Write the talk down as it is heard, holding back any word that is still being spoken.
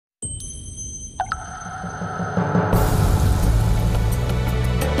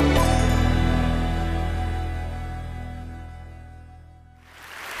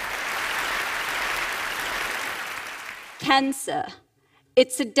Cancer.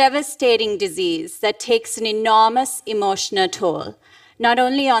 It's a devastating disease that takes an enormous emotional toll, not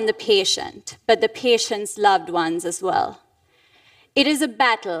only on the patient, but the patient's loved ones as well. It is a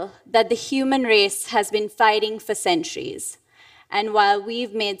battle that the human race has been fighting for centuries. And while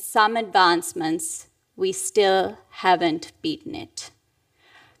we've made some advancements, we still haven't beaten it.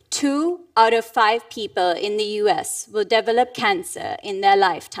 2 out of 5 people in the US will develop cancer in their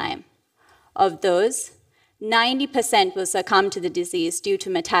lifetime. Of those, 90% will succumb to the disease due to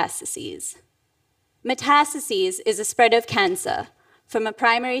metastases. Metastases is a spread of cancer from a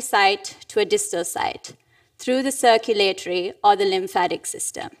primary site to a distal site through the circulatory or the lymphatic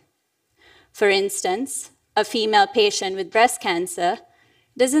system. For instance, a female patient with breast cancer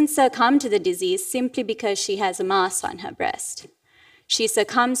doesn't succumb to the disease simply because she has a mass on her breast. She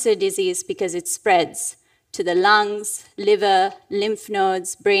succumbs to the disease because it spreads to the lungs, liver, lymph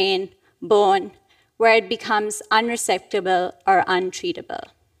nodes, brain, bone, where it becomes unresectable or untreatable.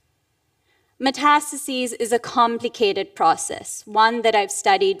 Metastases is a complicated process, one that I've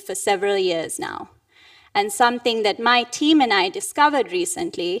studied for several years now. And something that my team and I discovered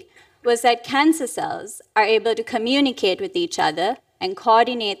recently was that cancer cells are able to communicate with each other and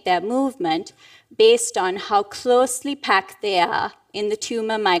coordinate their movement based on how closely packed they are in the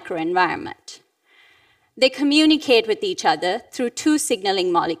tumor microenvironment. They communicate with each other through 2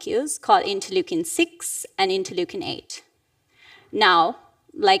 signaling molecules called interleukin-6 and interleukin-8. Now,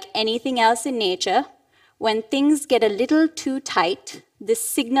 like anything else in nature, when things get a little too tight, this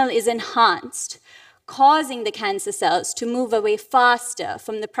signal is enhanced, causing the cancer cells to move away faster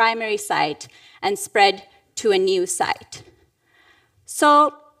from the primary site and spread to a new site.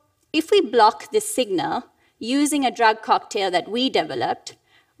 So if we block this signal using a drug cocktail that we developed,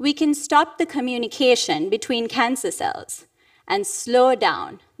 we can stop the communication between cancer cells and slow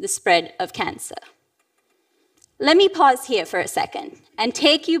down the spread of cancer. Let me pause here for a second and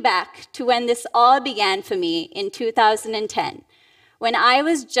take you back to when this all began for me in 2010, when I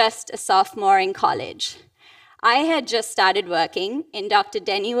was just a sophomore in college. I had just started working in Dr.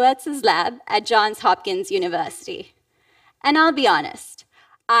 Denny Wirtz's lab at Johns Hopkins University. And I'll be honest,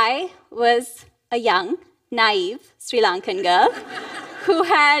 I was a young, naive Sri Lankan girl who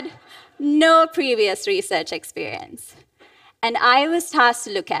had no previous research experience. And I was tasked to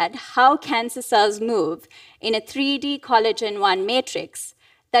look at how cancer cells move in a 3D collagen 1 matrix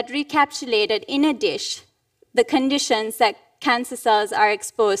that recapitulated in a dish the conditions that cancer cells are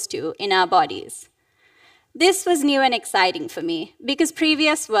exposed to in our bodies. This was new and exciting for me because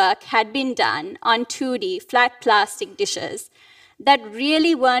previous work had been done on 2D flat plastic dishes that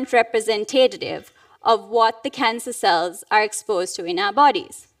really weren't representative of what the cancer cells are exposed to in our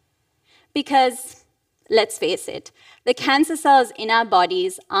bodies. Because, let's face it, the cancer cells in our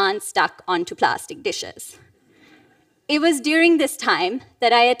bodies aren't stuck onto plastic dishes. It was during this time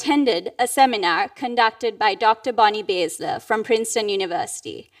that I attended a seminar conducted by Dr. Bonnie Baesler from Princeton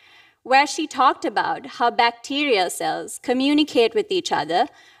University, where she talked about how bacterial cells communicate with each other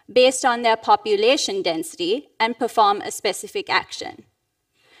based on their population density and perform a specific action.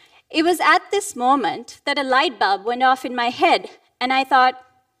 It was at this moment that a light bulb went off in my head, and I thought,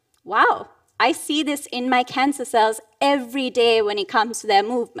 wow, I see this in my cancer cells every day when it comes to their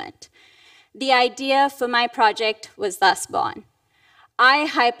movement. The idea for my project was thus born. I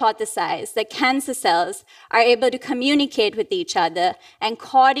hypothesized that cancer cells are able to communicate with each other and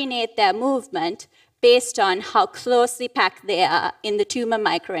coordinate their movement based on how closely packed they are in the tumor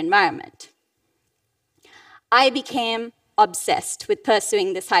microenvironment. I became obsessed with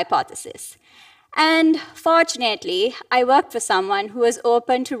pursuing this hypothesis. And fortunately, I worked for someone who was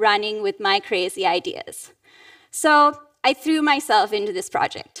open to running with my crazy ideas. So I threw myself into this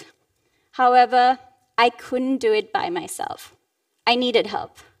project. However, I couldn't do it by myself. I needed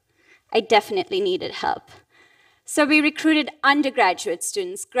help. I definitely needed help. So we recruited undergraduate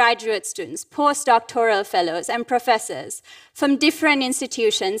students, graduate students, postdoctoral fellows, and professors from different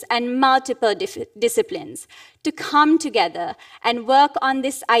institutions and multiple disciplines to come together and work on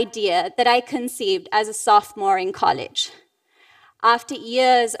this idea that I conceived as a sophomore in college. After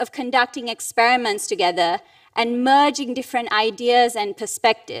years of conducting experiments together and merging different ideas and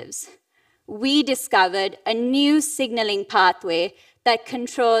perspectives, we discovered a new signaling pathway that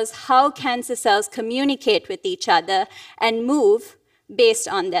controls how cancer cells communicate with each other and move based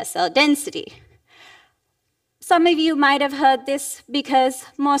on their cell density. Some of you might have heard this because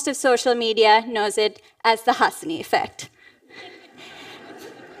most of social media knows it as the Hasini effect.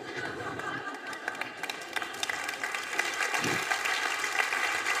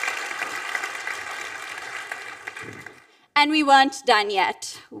 And we weren't done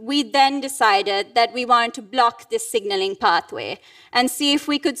yet. We then decided that we wanted to block this signaling pathway and see if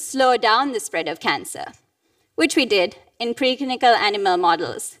we could slow down the spread of cancer, which we did in preclinical animal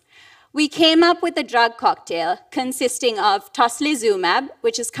models. We came up with a drug cocktail consisting of tocilizumab,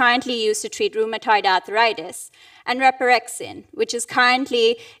 which is currently used to treat rheumatoid arthritis, and reparexin, which is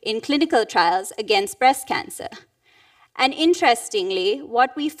currently in clinical trials against breast cancer. And interestingly,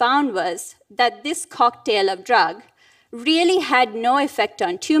 what we found was that this cocktail of drug really had no effect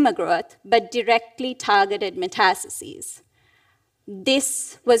on tumor growth, but directly targeted metastases.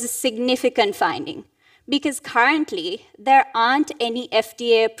 This was a significant finding because currently there aren't any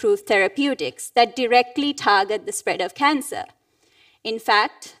FDA-approved therapeutics that directly target the spread of cancer. In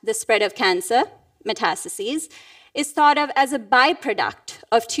fact, the spread of cancer, metastases, is thought of as a byproduct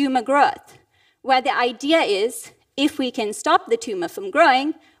of tumor growth, where the idea is if we can stop the tumor from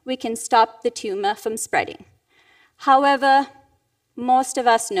growing, we can stop the tumor from spreading. However, most of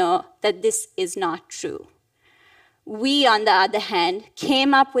us know that this is not true. We, on the other hand,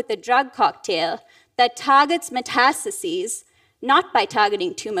 came up with a drug cocktail that targets metastases not by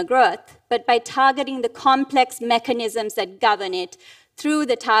targeting tumor growth, but by targeting the complex mechanisms that govern it through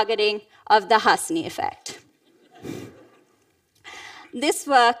the targeting of the Hasini effect. This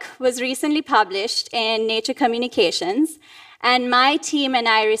work was recently published in Nature Communications, and my team and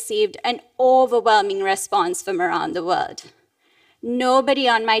I received an overwhelming response from around the world. Nobody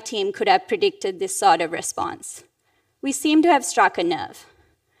on my team could have predicted this sort of response. We seem to have struck a nerve.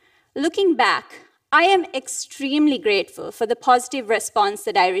 Looking back, I am extremely grateful for the positive response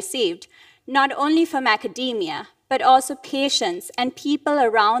that I received, not only from academia, but also patients and people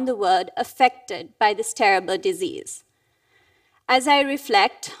around the world affected by this terrible disease. As I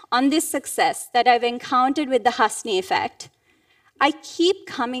reflect on this success that I've encountered with the Hasini effect, I keep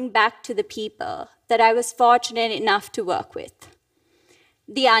coming back to the people that I was fortunate enough to work with.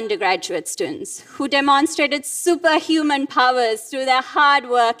 The undergraduate students who demonstrated superhuman powers through their hard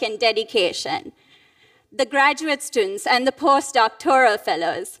work and dedication. The graduate students and the postdoctoral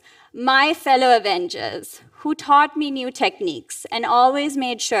fellows, my fellow Avengers, who taught me new techniques and always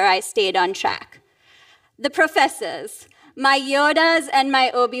made sure I stayed on track. The professors, my Yodas and my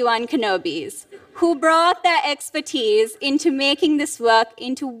Obi-Wan Kenobis, who brought their expertise into making this work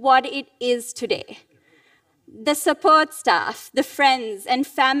into what it is today. The support staff, the friends and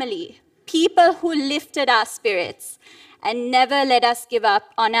family, people who lifted our spirits and never let us give up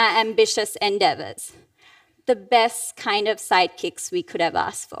on our ambitious endeavors. The best kind of sidekicks we could have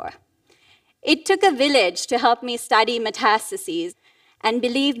asked for. It took a village to help me study metastases, and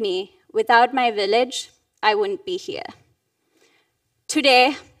believe me, without my village, I wouldn't be here.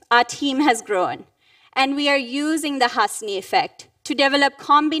 Today, our team has grown, and we are using the Hasini effect to develop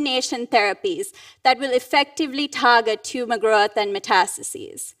combination therapies that will effectively target tumor growth and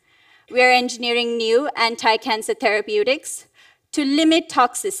metastases. We are engineering new anti-cancer therapeutics to limit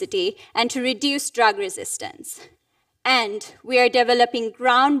toxicity and to reduce drug resistance. And we are developing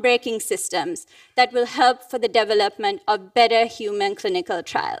groundbreaking systems that will help for the development of better human clinical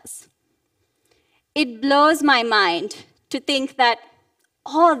trials. It blows my mind to think that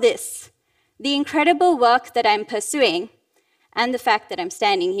all this, the incredible work that I'm pursuing, and the fact that I'm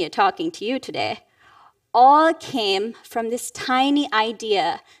standing here talking to you today, all came from this tiny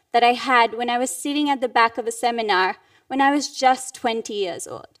idea that I had when I was sitting at the back of a seminar when I was just 20 years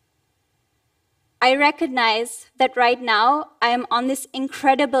old. I recognize that right now I am on this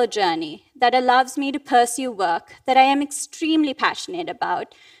incredible journey that allows me to pursue work that I am extremely passionate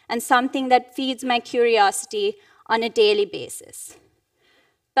about and something that feeds my curiosity on a daily basis.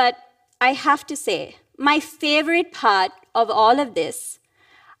 But I have to say, my favorite part of all of this,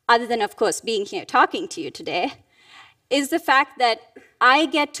 other than, of course, being here talking to you today, is the fact that I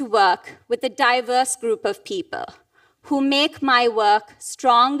get to work with a diverse group of people who make my work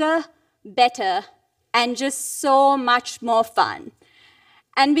stronger, better, and just so much more fun.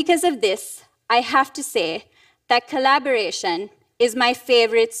 And because of this, I have to say that collaboration is my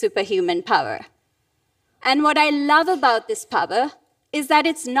favorite superhuman power. And what I love about this power is that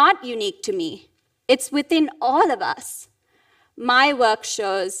it's not unique to me. It's within all of us. My work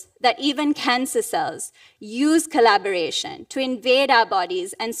shows that even cancer cells use collaboration to invade our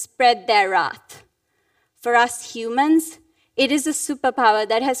bodies and spread their wrath. For us humans, it is a superpower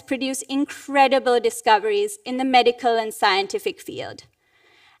that has produced incredible discoveries in the medical and scientific field.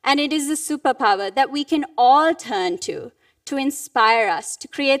 And it is a superpower that we can all turn to inspire us to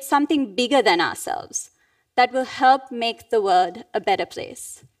create something bigger than ourselves that will help make the world a better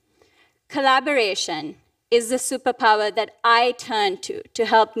place. Collaboration is the superpower that I turn to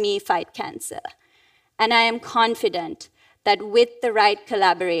help me fight cancer. And I am confident that with the right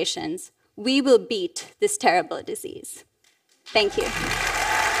collaborations, we will beat this terrible disease. Thank you.